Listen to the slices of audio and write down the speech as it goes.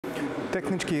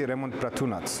Technički remont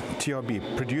detonates,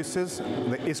 TRB, produces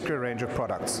the Iskra range of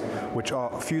products, which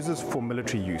are fuses for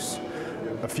military use.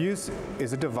 A fuse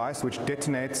is a device which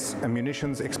detonates a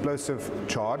munition's explosive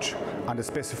charge under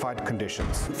specified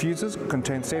conditions. Fuses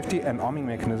contain safety and arming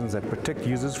mechanisms that protect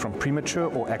users from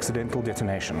premature or accidental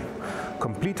detonation.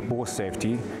 Complete bore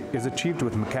safety is achieved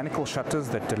with mechanical shutters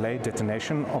that delay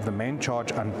detonation of the main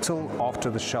charge until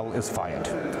after the shell is fired.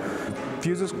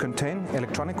 Fuses contain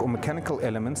electronic or mechanical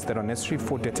elements that are necessary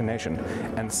for detonation,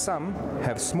 and some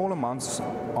have small amounts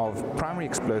of primary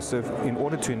explosive in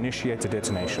order to initiate a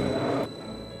detonation.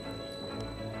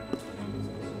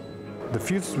 The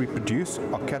fuses we produce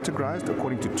are categorized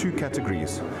according to two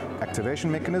categories: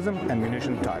 activation mechanism and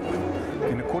munition type.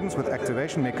 In accordance with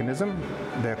activation mechanism,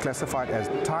 they are classified as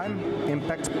time,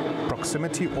 impact,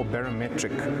 proximity or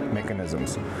barometric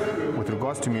mechanisms. With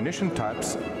regards to munition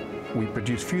types, we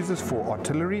produce fuses for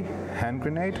artillery, hand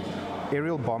grenade,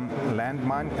 aerial bomb,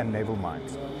 landmine and naval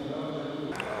mines.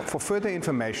 For further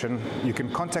information, you can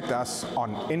contact us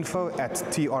on info@trb.ba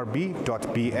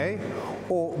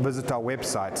or visit our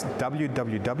website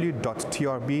www.trb.ba.